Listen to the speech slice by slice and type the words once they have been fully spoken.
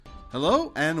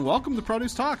Hello, and welcome to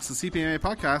Produce Talks, the CPMA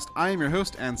podcast. I am your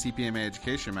host and CPMA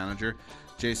Education Manager,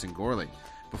 Jason Gorley.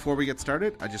 Before we get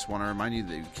started, I just want to remind you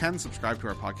that you can subscribe to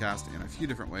our podcast in a few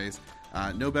different ways.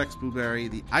 Nobex Blueberry,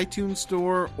 the iTunes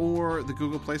Store, or the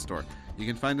Google Play Store. You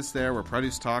can find us there. We're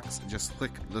Produce Talks. Just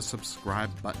click the subscribe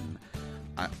button.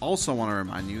 I also want to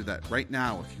remind you that right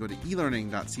now, if you go to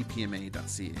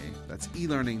elearning.cpma.ca, that's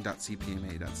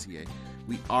elearning.cpma.ca,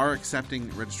 we are accepting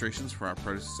registrations for our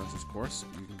Produce Essentials course.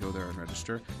 You can go there and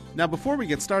register. Now, before we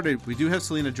get started, we do have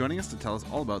Selena joining us to tell us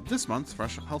all about this month's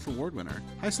Fresh Health Award winner.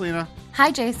 Hi, Selena. Hi,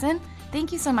 Jason.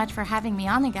 Thank you so much for having me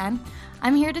on again.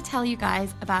 I'm here to tell you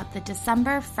guys about the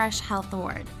December Fresh Health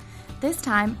Award. This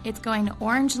time, it's going to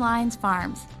Orange Lines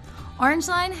Farms. Orange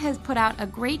Line has put out a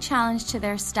great challenge to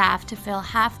their staff to fill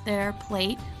half their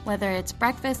plate, whether it's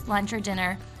breakfast, lunch, or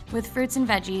dinner, with fruits and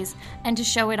veggies, and to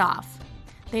show it off.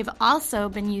 They've also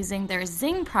been using their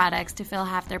Zing products to fill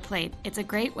half their plate. It's a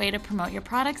great way to promote your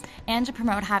products and to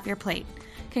promote half your plate.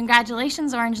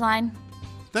 Congratulations, Orange Line.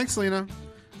 Thanks, Selena.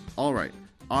 All right.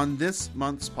 On this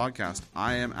month's podcast,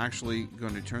 I am actually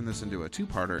going to turn this into a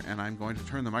two-parter, and I'm going to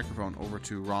turn the microphone over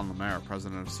to Ron Lemaire,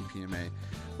 president of CPMA.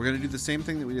 We're going to do the same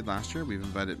thing that we did last year. We've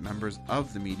invited members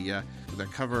of the media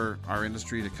that cover our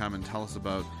industry to come and tell us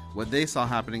about what they saw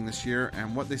happening this year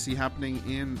and what they see happening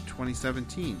in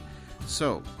 2017.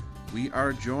 So, we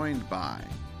are joined by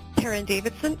Karen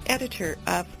Davidson, editor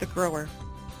of The Grower.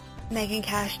 Megan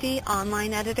Cashty,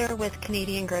 online editor with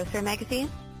Canadian Grocer magazine.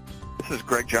 This is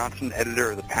Greg Johnson, editor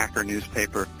of the Packer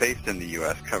newspaper, based in the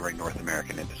U.S., covering North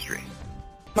American industry.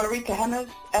 Marita Hemmes,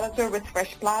 editor with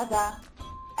Fresh Plaza,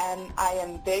 and I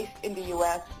am based in the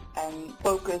U.S. and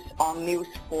focus on news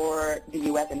for the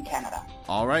U.S. and Canada.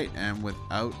 All right, and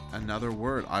without another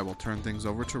word, I will turn things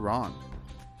over to Ron.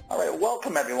 All right,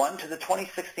 welcome everyone to the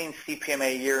 2016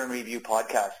 CPMA Year in Review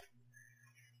podcast.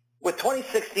 With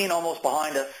 2016 almost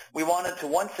behind us, we wanted to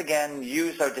once again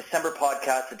use our December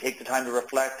podcast to take the time to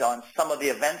reflect on some of the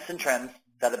events and trends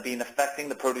that have been affecting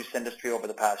the produce industry over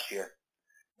the past year.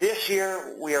 This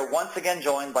year, we are once again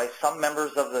joined by some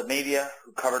members of the media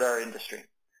who covered our industry.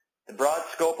 The broad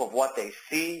scope of what they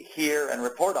see, hear, and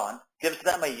report on gives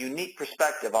them a unique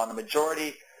perspective on the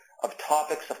majority of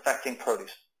topics affecting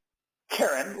produce.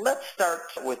 Karen, let's start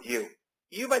with you.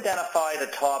 You've identified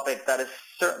a topic that is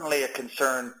certainly a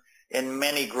concern in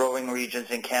many growing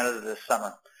regions in Canada this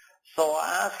summer. So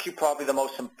I'll ask you probably the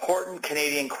most important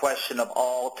Canadian question of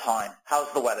all time. How's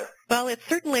the weather? Well, it's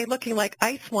certainly looking like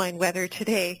ice wine weather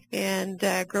today, and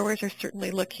growers are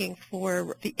certainly looking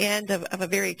for the end of a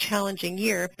very challenging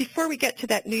year. Before we get to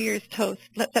that New Year's toast,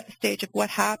 let's set the stage of what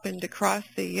happened across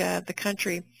the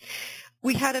country.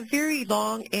 We had a very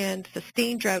long and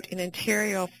sustained drought in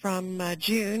Ontario from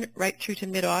June right through to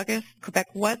mid-August. Quebec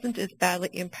wasn't as badly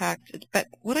impacted, but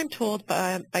what I'm told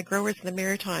by growers in the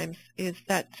Maritimes is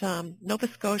that Nova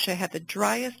Scotia had the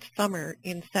driest summer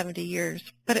in 70 years.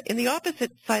 But in the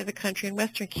opposite side of the country, in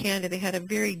Western Canada, they had a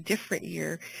very different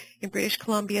year. In British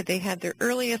Columbia, they had their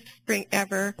earliest spring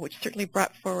ever, which certainly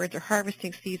brought forward their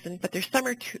harvesting season, but their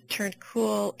summer turned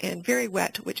cool and very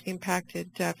wet, which impacted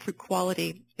fruit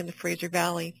quality in the Fraser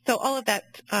Valley. So all of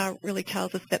that really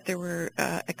tells us that there were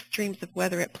extremes of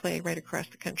weather at play right across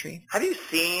the country. Have you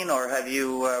seen or have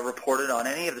you reported on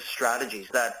any of the strategies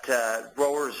that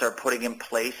growers are putting in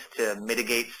place to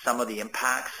mitigate some of the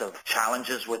impacts of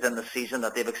challenges within the season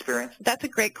that they've experienced? That's a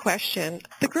great question.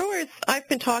 The growers I've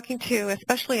been talking to,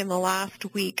 especially in the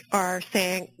last week, are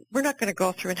saying we're not going to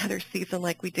go through another season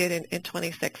like we did in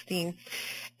 2016.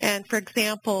 And, for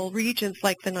example, regions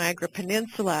like the Niagara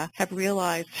Peninsula have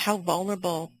realized how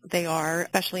vulnerable they are,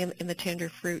 especially in the tender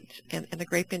fruit and the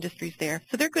grape industries there.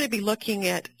 So they're going to be looking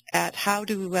at how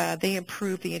do they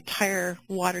improve the entire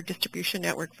water distribution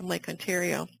network from Lake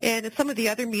Ontario. And in some of the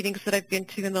other meetings that I've been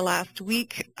to in the last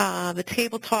week, the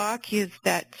table talk is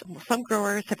that some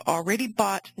growers have already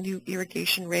bought new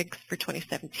irrigation rigs for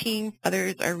 2017.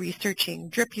 Others are researching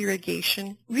drip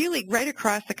irrigation. Really, right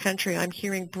across the country, I'm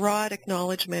hearing broad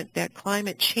acknowledgement that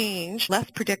climate change, less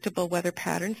predictable weather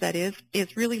patterns, that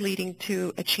is really leading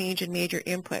to a change in major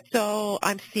input. So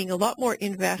I'm seeing a lot more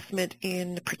investment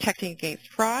in protecting against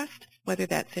frost, whether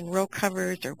that's in row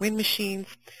covers or wind machines.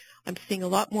 I'm seeing a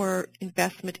lot more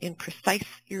investment in precise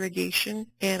irrigation,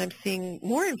 and I'm seeing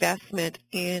more investment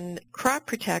in crop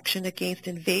protection against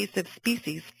invasive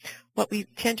species. what we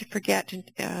tend to forget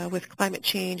with climate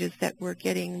change is that we're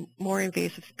getting more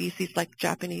invasive species like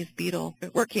Japanese beetle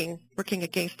working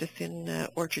against us in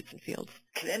orchards and fields.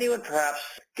 Can anyone perhaps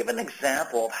give an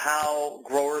example of how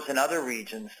growers in other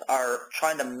regions are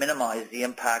trying to minimize the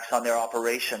impacts on their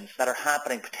operations that are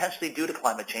happening potentially due to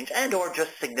climate change and or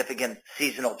just significant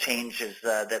seasonal changes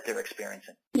that they're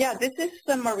experiencing? Yeah, this is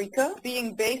Marika.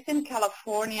 Being based in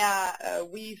California,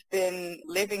 we've been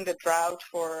living the drought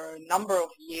for a number of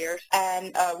years.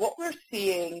 And what we're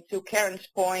seeing, to Karen's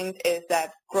point, is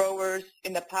that growers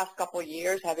in the past couple of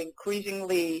years have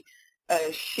increasingly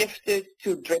shifted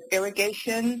to drip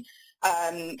irrigation.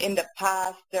 In the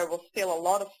past, there was still a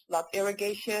lot of flood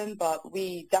irrigation, but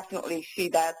we definitely see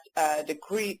that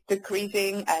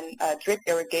decreasing, and drip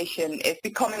irrigation is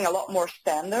becoming a lot more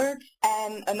standard.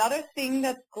 And another thing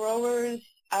that growers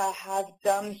have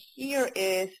done here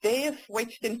is they have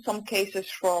switched in some cases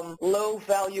from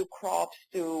low-value crops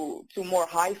to more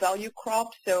high-value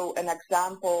crops. So an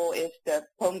example is the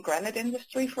pomegranate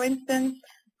industry, for instance.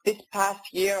 This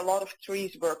past year, a lot of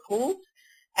trees were pulled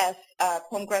as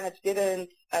pomegranates didn't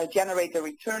generate the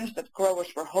returns that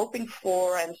growers were hoping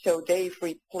for, and so they've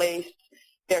replaced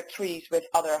their trees with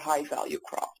other high-value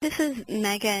crops. This is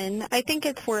Megan. I think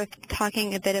it's worth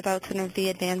talking a bit about some of the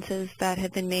advances that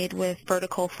have been made with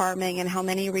vertical farming and how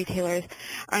many retailers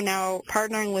are now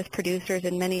partnering with producers,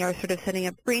 and many are sort of setting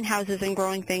up greenhouses and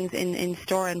growing things in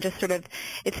store, and just sort of,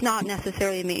 it's not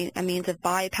necessarily a means of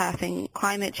bypassing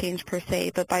climate change per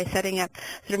se, but by setting up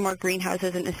sort of more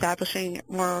greenhouses and establishing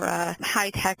more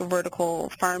high-tech vertical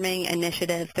farming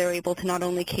initiatives, they're able to not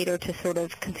only cater to sort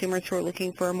of consumers who are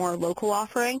looking for a more local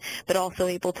offering, but also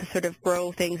able to sort of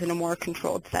grow things in a more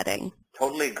controlled setting.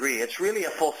 Totally agree. It's really a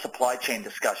full supply chain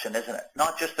discussion, isn't it?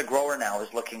 Not just the grower now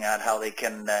is looking at how they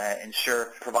can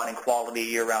ensure providing quality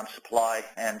year-round supply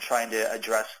and trying to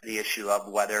address the issue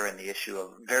of weather and the issue of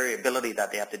variability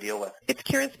that they have to deal with. It's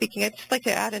Karen speaking. I'd just like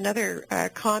to add another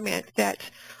comment that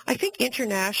I think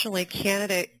internationally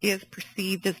Canada is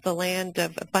perceived as the land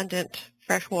of abundant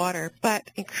fresh water, but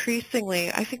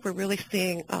increasingly I think we're really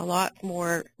seeing a lot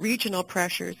more regional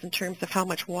pressures in terms of how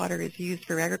much water is used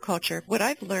for agriculture. What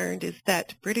I've learned is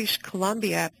that British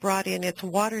Columbia brought in its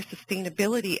Water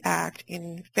Sustainability Act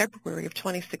in February of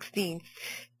 2016,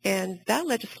 and that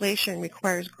legislation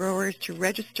requires growers to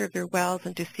register their wells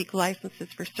and to seek licenses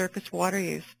for surface water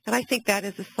use. And I think that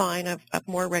is a sign of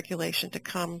more regulation to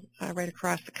come right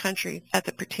across the country as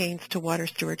it pertains to water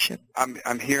stewardship.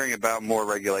 I'm hearing about more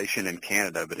regulation in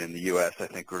Canada, but in the U.S. I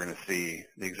think we're going to see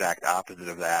the exact opposite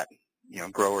of that. You know,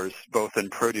 growers both in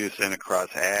produce and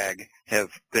across ag have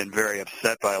been very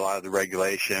upset by a lot of the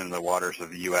regulation and the waters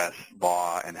of the U.S.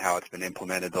 law and how it's been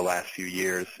implemented the last few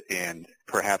years. And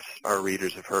perhaps our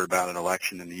readers have heard about an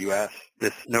election in the U.S.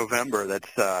 this November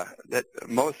that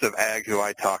most of ag who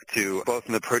I talk to, both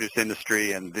in the produce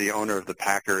industry and the owner of the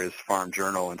Packer is Farm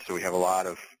Journal, and so we have a lot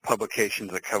of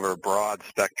publications that cover a broad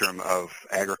spectrum of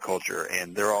agriculture,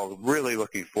 and they're all really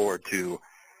looking forward to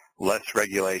less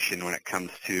regulation when it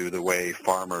comes to the way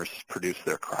farmers produce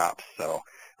their crops. So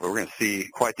we're going to see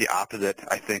quite the opposite,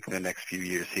 I think, in the next few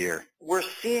years here. We're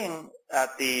seeing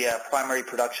at the primary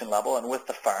production level and with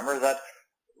the farmer that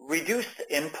reduced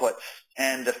inputs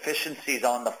and efficiencies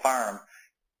on the farm,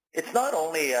 it's not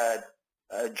only a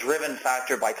driven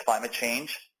factor by climate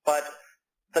change, but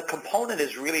the component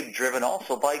is really driven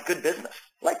also by good business.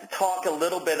 I'd like to talk a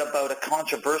little bit about a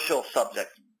controversial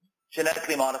subject: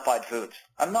 genetically modified foods.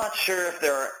 I'm not sure if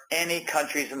there are any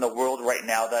countries in the world right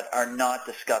now that are not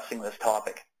discussing this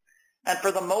topic. And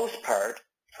for the most part,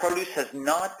 produce has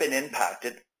not been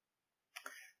impacted,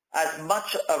 as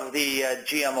much of the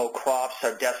GMO crops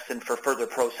are destined for further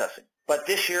processing. But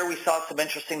this year we saw some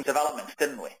interesting developments,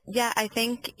 didn't we? Yeah, I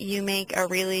think you make a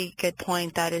really good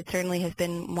point that it certainly has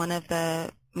been one of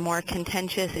the more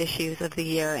contentious issues of the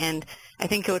year, and I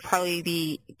think it would probably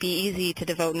be easy to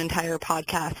devote an entire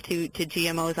podcast to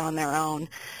GMOs on their own.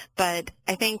 But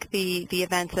I think the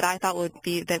events that I thought would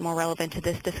be a bit more relevant to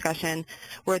this discussion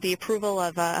were the approval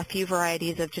of a few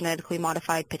varieties of genetically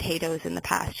modified potatoes in the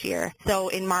past year. So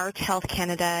in March, Health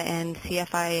Canada and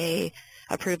CFIA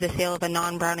approved the sale of a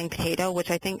non-browning potato,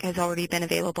 which I think has already been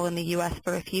available in the U.S.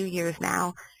 for a few years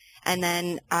now. And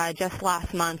then just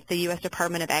last month, the U.S.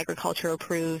 Department of Agriculture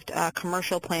approved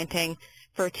commercial planting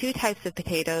for two types of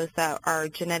potatoes that are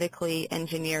genetically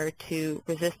engineered to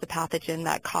resist the pathogen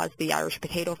that caused the Irish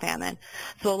potato famine.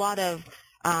 So a lot of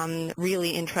really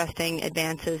interesting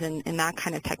advances in that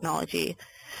kind of technology.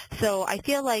 So I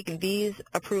feel like these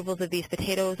approvals of these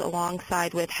potatoes,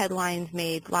 alongside with headlines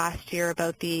made last year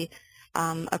about the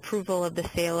approval of the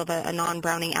sale of a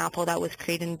non-browning apple that was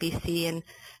created in BC and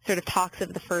sort of talks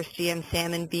of the first GM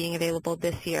salmon being available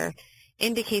this year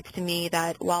indicates to me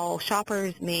that while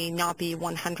shoppers may not be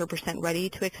 100% ready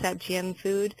to accept GM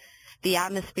food, the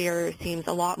atmosphere seems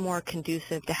a lot more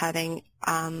conducive to having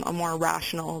a more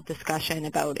rational discussion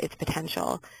about its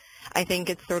potential. I think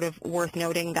it's sort of worth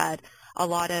noting that a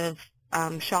lot of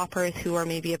shoppers who are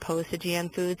maybe opposed to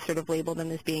GM foods sort of label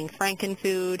them as being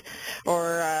frankenfood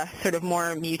or sort of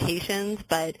more mutations.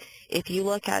 But if you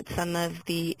look at some of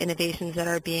the innovations that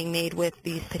are being made with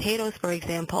these potatoes, for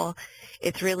example,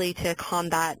 it's really to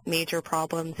combat major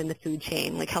problems in the food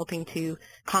chain, like helping to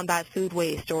combat food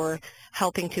waste or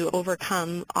helping to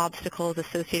overcome obstacles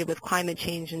associated with climate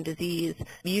change and disease.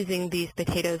 Using these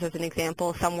potatoes as an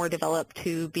example, some were developed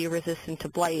to be resistant to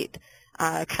blight,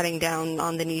 cutting down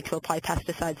on the need to apply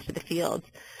pesticides to the fields.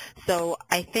 So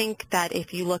I think that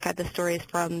if you look at the stories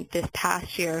from this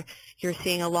past year, you're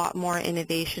seeing a lot more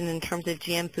innovation in terms of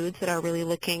GM foods that are really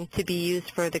looking to be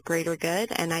used for the greater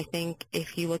good. And I think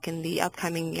if you look in the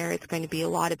upcoming year, it's going to be a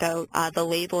lot about the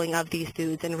labeling of these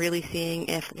foods and really seeing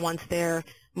if once they're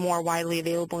more widely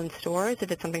available in stores,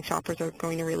 if it's something shoppers are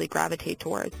going to really gravitate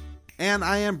towards. And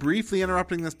I am briefly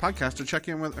interrupting this podcast to check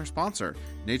in with our sponsor,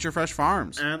 Nature Fresh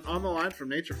Farms. And on the line from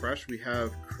Nature Fresh, we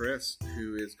have Chris,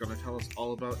 who is going to tell us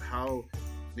all about how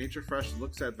Nature Fresh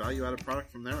looks at value-added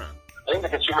product from their end. I think the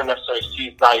consumer necessarily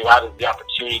sees value-added as the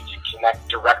opportunity to connect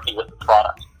directly with the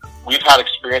product. We've had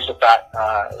experience with that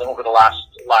over the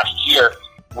last year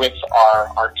with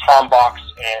our Tom Box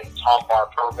and Tom Bar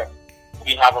program.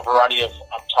 We have a variety of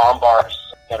Tom Bars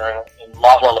that are in a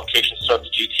lot more locations throughout the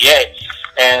GTA,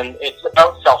 and it's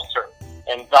about self-serve.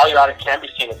 And value-added can be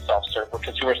seen as self-serve, where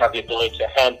consumers have the ability to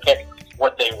hand-pick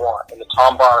what they want. And the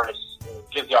Tom Bar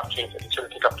gives the opportunity for the consumer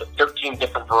to pick up to 13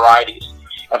 different varieties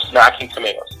of snacking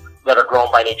tomatoes that are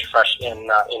grown by Nature Fresh in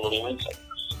Leamington.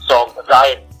 So the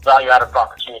value-added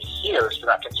opportunity here is for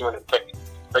that consumer to pick,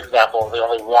 for example, they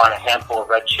only want a handful of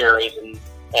red cherries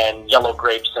and yellow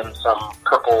grapes and some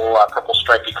purple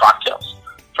stripy cocktails,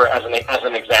 as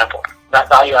an example. That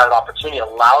value-added opportunity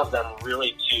allows them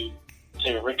really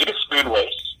to reduce food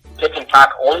waste, pick and pack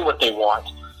only what they want,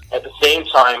 at the same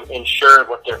time ensure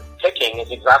what they're picking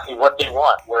is exactly what they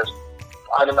want. Whereas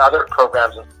in other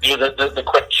programs, do the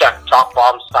quick check, top,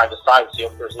 bottom, side to side, see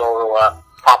if there's no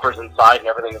poppers inside and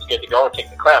everything is good to go, and take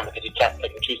the clam because you can't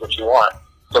pick and choose what you want.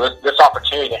 So this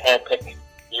opportunity to hand pick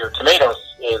your tomatoes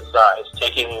is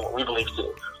taking what we believe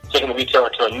taking the retailer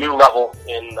to a new level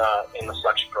in the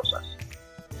selection process.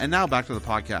 And now back to the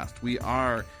podcast. We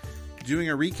are doing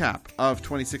a recap of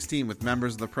 2016 with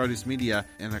members of the produce media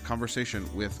in a conversation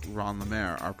with Ron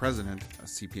Lemaire, our president of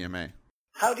CPMA.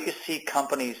 How do you see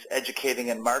companies educating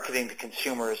and marketing to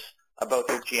consumers about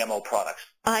their GMO products?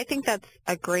 I think that's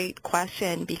a great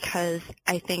question because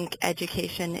I think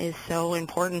education is so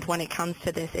important when it comes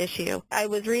to this issue. I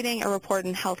was reading a report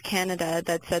in Health Canada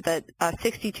that said that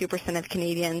 62% of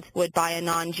Canadians would buy a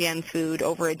non-GM food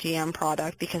over a GM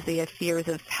product because they have fears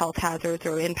of health hazards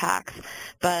or impacts.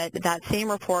 But that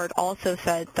same report also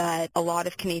said that a lot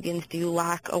of Canadians do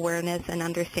lack awareness and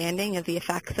understanding of the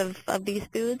effects of these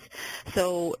foods.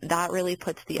 So that really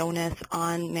puts the onus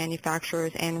on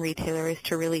manufacturers and retailers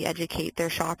to really educate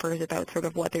their shoppers about sort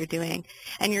of what they're doing.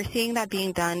 And you're seeing that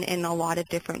being done in a lot of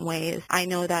different ways. I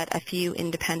know that a few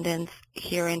independents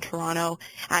here in Toronto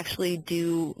actually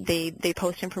they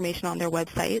post information on their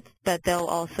websites, but they'll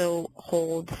also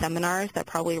hold seminars that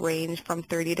probably range from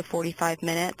 30 to 45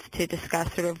 minutes to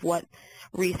discuss sort of what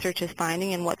research is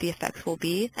finding and what the effects will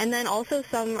be. And then also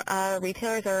some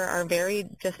retailers are very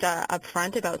just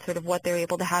upfront about sort of what they're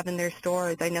able to have in their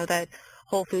stores. I know that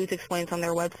Whole Foods explains on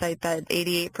their website that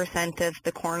 88% of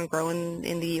the corn grown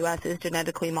in the U.S. is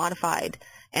genetically modified.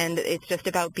 And it's just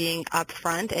about being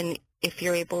upfront. And if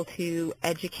you're able to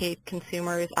educate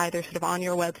consumers either sort of on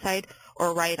your website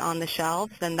or right on the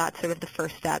shelves, then that's sort of the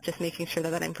first step, just making sure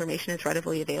that information is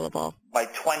readily available. By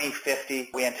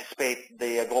 2050, we anticipate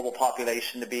the global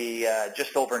population to be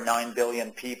just over 9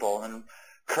 billion people. And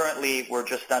currently, we're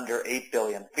just under 8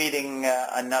 billion, feeding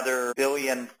another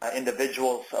billion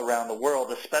individuals around the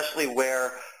world, especially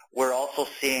where we're also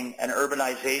seeing an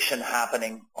urbanization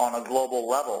happening on a global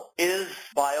level. Is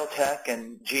biotech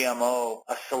and GMO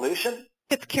a solution?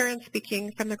 It's Karen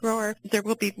speaking from the grower. There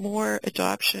will be more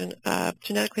adoption of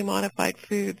genetically modified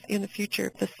foods in the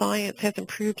future. The science has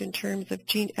improved in terms of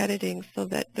gene editing so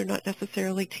that they're not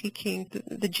necessarily taking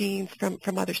the genes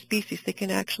from other species. They can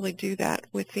actually do that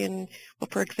within, well,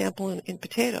 for example, in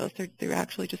potatoes, they're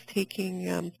actually just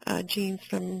taking genes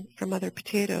from other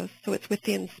potatoes. So it's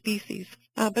within species.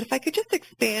 But if I could just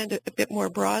expand a bit more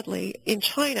broadly, in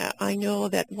China, I know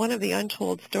that one of the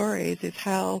untold stories is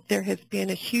how there has been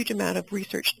a huge amount of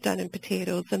research done in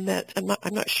potatoes, and that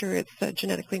I'm not sure it's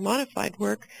genetically modified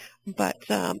work, but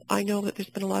I know that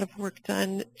there's been a lot of work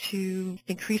done to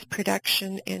increase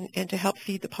production and to help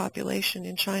feed the population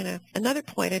in China. Another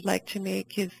point I'd like to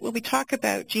make is when we talk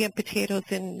about GM potatoes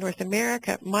in North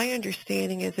America, my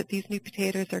understanding is that these new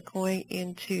potatoes are going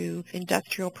into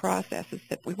industrial processes,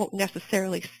 that we won't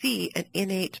necessarily see an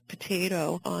innate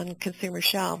potato on consumer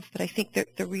shelves, but I think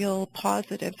that the real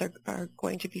positives are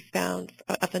going to be found,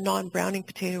 of the non-browning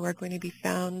potato, are going to be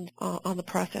found on the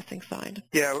processing side.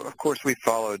 Yeah, of course we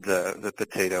followed the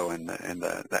potato and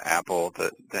the apple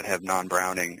that have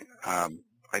non-browning.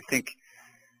 I think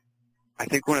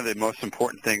one of the most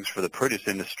important things for the produce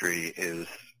industry is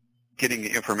getting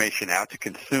the information out to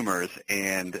consumers,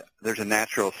 and there's a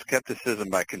natural skepticism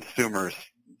by consumers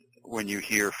when you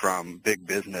hear from big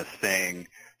business saying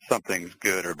something's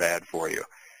good or bad for you.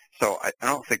 So I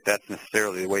don't think that's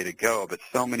necessarily the way to go, but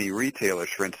so many retailers,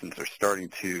 for instance, are starting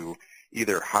to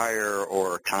either hire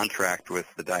or contract with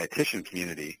the dietitian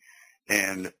community.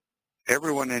 And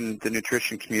everyone in the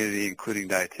nutrition community, including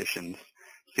dietitians,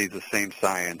 sees the same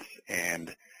science,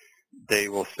 and they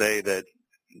will say that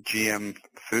GM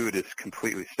food is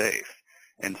completely safe.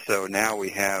 And so now we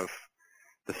have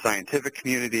the scientific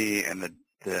community and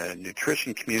the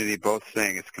nutrition community both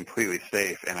saying it's completely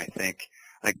safe. And I think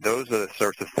those are the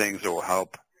sorts of things that will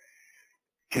help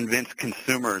convince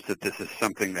consumers that this is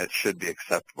something that should be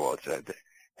acceptable.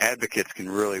 Advocates can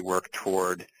really work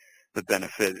toward the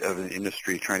benefit of an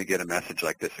industry trying to get a message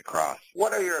like this across.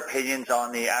 What are your opinions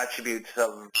on the attributes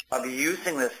of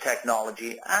using this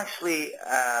technology actually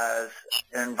as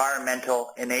an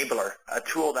environmental enabler, a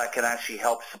tool that can actually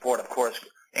help support, of course,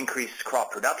 increased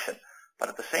crop production, but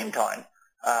at the same time,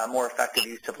 more effective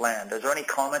use of land? Is there any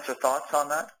comments or thoughts on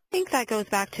that? I think that goes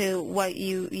back to what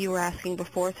you were asking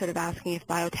before, sort of asking if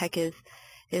biotech is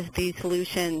the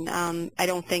solution. I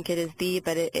don't think it is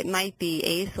but it might be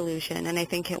a solution. And I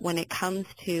think when it comes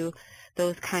to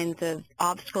those kinds of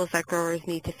obstacles that growers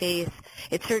need to face,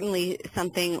 it's certainly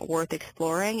something worth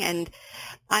exploring. And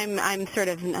I'm sort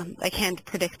of, I can't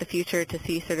predict the future to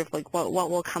see sort of like what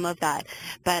will come of that.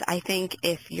 But I think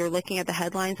if you're looking at the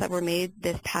headlines that were made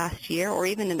this past year, or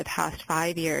even in the past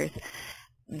 5 years,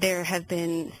 there have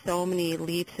been so many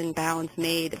leaps and bounds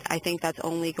made. I think that's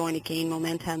only going to gain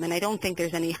momentum, and I don't think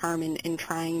there's any harm in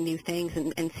trying new things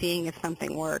and seeing if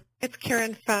something works. It's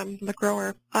Karen from The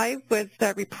Grower. I was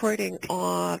reporting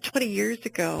 20 years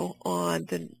ago on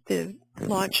the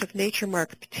launch of Nature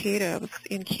Mark potatoes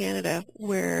in Canada,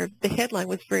 where the headline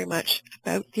was very much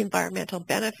about the environmental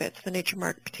benefits of the Nature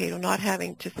Mark potato, not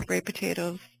having to spray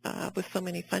potatoes with so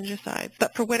many fungicides.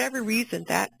 But for whatever reason,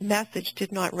 that message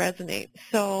did not resonate.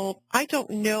 So I don't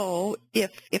know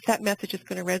if that message is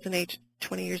going to resonate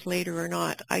 20 years later or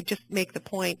not. I just make the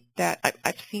point that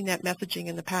I've seen that messaging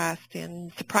in the past,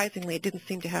 and surprisingly, it didn't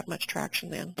seem to have much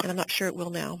traction then, and I'm not sure it will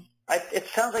now. It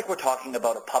sounds like we're talking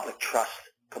about a public trust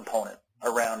component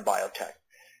around biotech.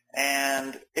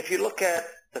 And if you look at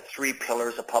the three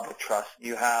pillars of public trust,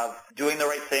 you have doing the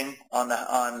right thing on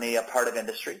the part of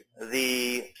industry,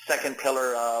 the second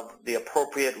pillar of the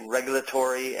appropriate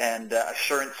regulatory and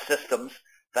assurance systems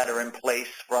that are in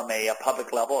place from a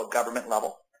public level, a government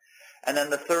level, and then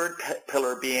the third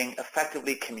pillar being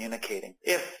effectively communicating.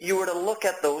 If you were to look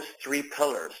at those three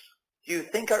pillars, do you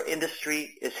think our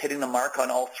industry is hitting the mark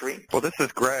on all three? Well, this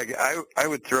is Greg. I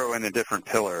would throw in a different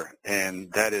pillar,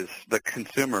 and that is the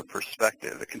consumer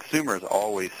perspective. The consumer is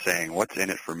always saying, what's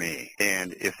in it for me?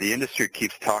 And if the industry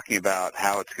keeps talking about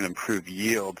how it's going to improve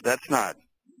yield, that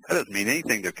doesn't mean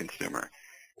anything to a consumer.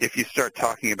 If you start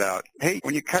talking about, hey,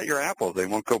 when you cut your apples, they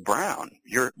won't go brown.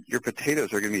 Your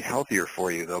potatoes are going to be healthier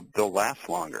for you. They'll last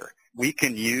longer. We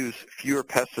can use fewer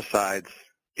pesticides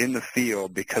in the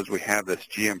field because we have this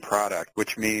GM product,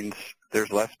 which means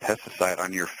there's less pesticide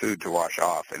on your food to wash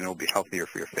off, and it'll be healthier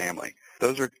for your family.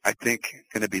 Those are, I think,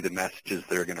 going to be the messages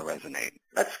that are going to resonate.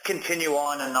 Let's continue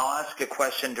on, and I'll ask a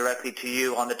question directly to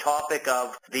you on the topic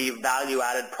of the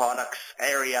value-added products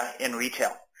area in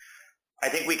retail. I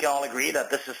think we can all agree that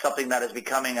this is something that is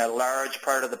becoming a large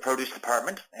part of the produce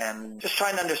department. And just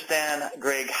trying to understand,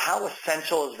 Greg, how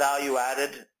essential is value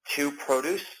added to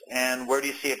produce, and where do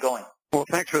you see it going? Well,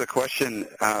 thanks for the question.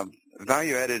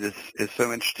 Value added is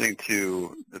so interesting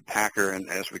to the packer and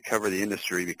as we cover the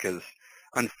industry, because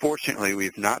unfortunately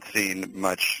we've not seen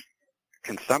much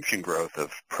consumption growth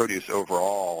of produce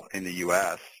overall in the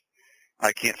U.S.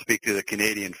 I can't speak to the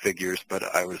Canadian figures, but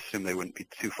I would assume they wouldn't be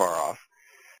too far off.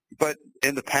 But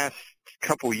in the past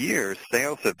couple years,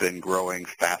 sales have been growing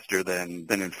faster than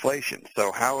inflation.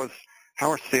 So how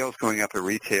are sales going up at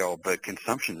retail, but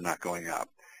consumption's not going up?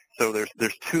 So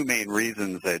there's two main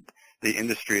reasons that the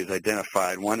industry has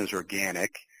identified. One is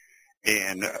organic,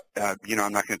 and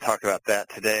I'm not going to talk about that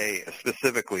today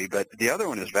specifically, but the other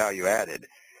one is value added.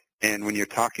 And when you're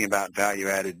talking about value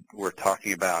added, we're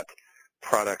talking about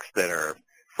products that are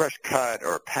fresh cut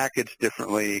or packaged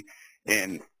differently,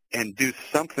 and do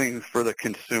something for the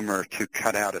consumer to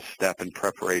cut out a step in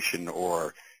preparation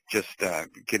or just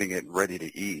getting it ready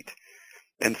to eat.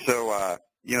 And so,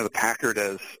 the Packer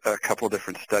does a couple of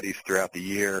different studies throughout the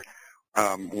year,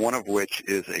 one of which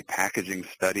is a packaging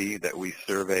study that we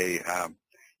survey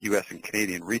U.S. and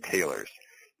Canadian retailers.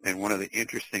 And one of the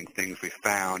interesting things we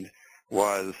found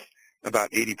was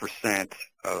about 80%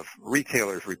 of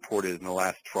retailers reported in the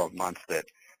last 12 months that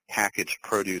packaged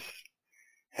produce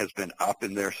has been up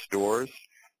in their stores.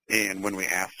 And when we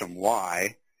asked them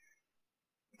why,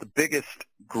 the biggest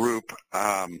group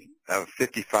of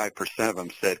 55% of them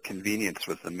said convenience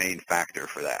was the main factor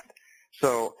for that.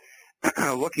 So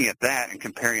looking at that and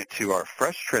comparing it to our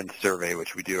Fresh Trend survey,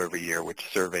 which we do every year, which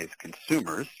surveys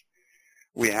consumers,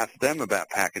 we asked them about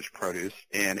packaged produce,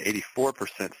 and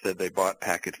 84% said they bought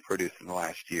packaged produce in the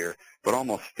last year, but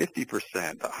almost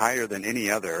 50%, higher than any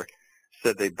other,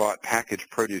 said they bought packaged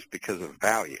produce because of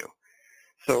value.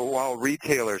 So while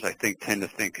retailers, I think, tend to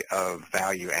think of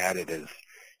value added as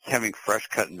having fresh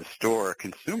cut in the store,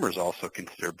 consumers also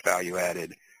consider value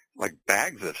added like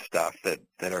bags of stuff that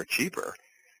are cheaper.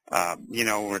 When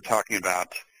we're talking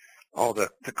about all the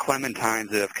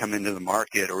clementines that have come into the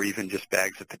market, or even just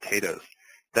bags of potatoes,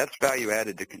 that's value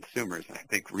added to consumers. And I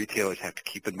think retailers have to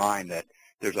keep in mind that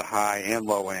there's a high and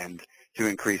low end to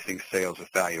increasing sales of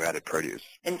value-added produce.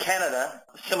 In Canada,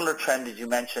 a similar trend as you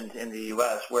mentioned in the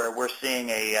U.S., where we're seeing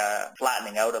a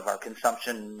flattening out of our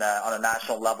consumption on a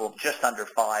national level of just under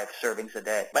 5 servings a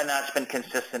day. And that's been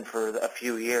consistent for a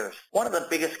few years. One of the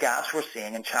biggest gaps we're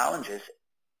seeing and challenges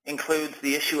includes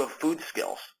the issue of food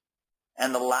skills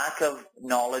and the lack of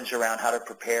knowledge around how to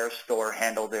prepare, store,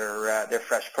 handle their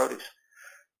fresh produce.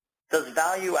 Does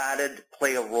value added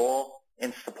play a role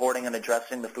in supporting and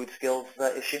addressing the food skills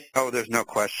issue? Oh, there's no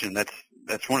question.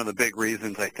 That's one of the big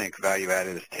reasons I think value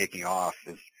added is taking off.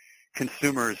 Is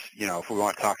consumers, if we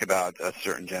want to talk about a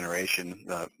certain generation,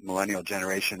 the millennial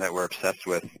generation that we're obsessed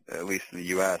with, at least in the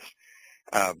U.S.,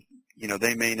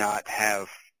 they may not have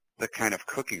the kind of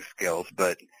cooking skills,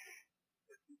 but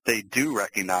they do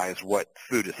recognize what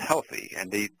food is healthy,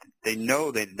 and they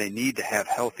know that they need to have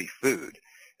healthy food.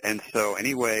 And so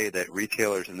any way that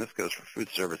retailers, and this goes for food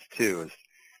service too, is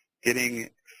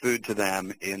getting food to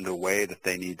them in the way that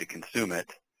they need to consume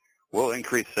it will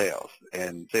increase sales.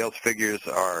 And sales figures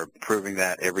are proving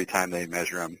that every time they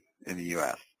measure them in the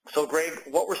U.S. So, Greg,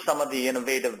 what were some of the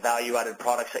innovative value-added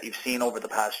products that you've seen over the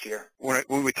past year?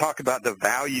 When we talk about the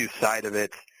value side of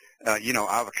it,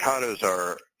 avocados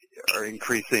are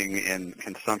increasing in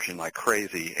consumption like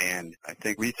crazy, and I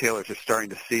think retailers are starting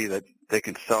to see that they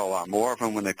can sell a lot more of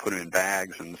them when they put them in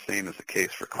bags, and the same is the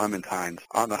case for clementines.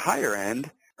 On the higher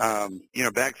end,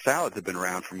 bagged salads have been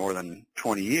around for more than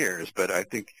 20 years, but I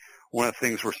think one of the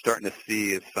things we're starting to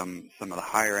see is some of the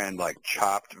higher end, like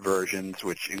chopped versions,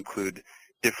 which include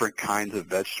different kinds of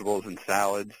vegetables and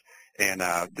salads, and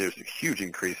there's a huge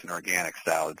increase in organic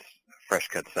salads, fresh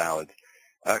cut salads.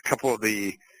 A couple of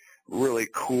the really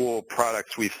cool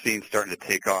products we've seen starting to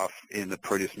take off in the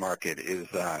produce market is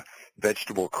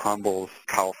vegetable crumbles.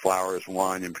 Cauliflower is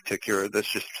one in particular.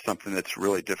 That's just something that's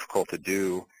really difficult to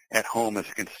do at home as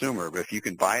a consumer. But if you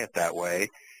can buy it that way,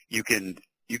 you can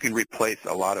replace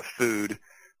a lot of food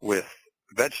with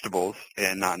vegetables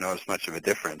and not notice much of a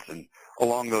difference. And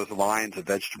along those lines, of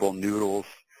vegetable noodles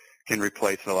can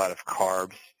replace a lot of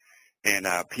carbs, and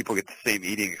people get the same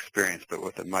eating experience but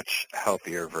with a much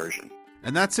healthier version.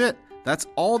 And that's it. That's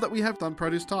all that we have on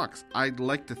Produce Talks. I'd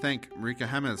like to thank Marika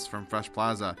Hemes from Fresh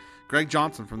Plaza, Greg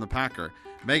Johnson from The Packer,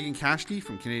 Megan Kashke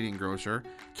from Canadian Grocer,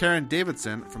 Karen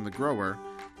Davidson from The Grower,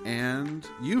 and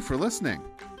you for listening.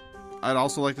 I'd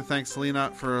also like to thank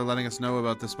Selena for letting us know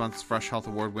about this month's Fresh Health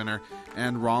Award winner,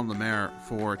 and Ron Lemaire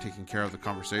for taking care of the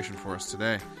conversation for us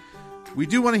today. We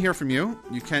do want to hear from you.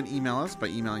 You can email us by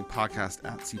emailing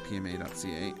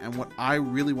podcast@cpma.ca. And what I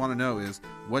really want to know is,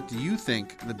 what do you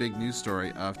think the big news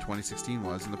story of 2016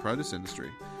 was in the produce industry?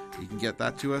 You can get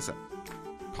that to us at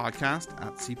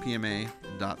podcast@cpma.ca.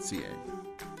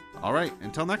 All right,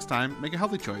 until next time, make a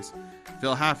healthy choice.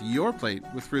 Fill half your plate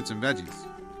with fruits and veggies.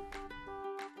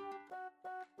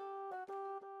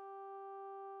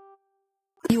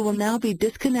 You will now be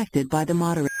disconnected by the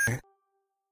moderator.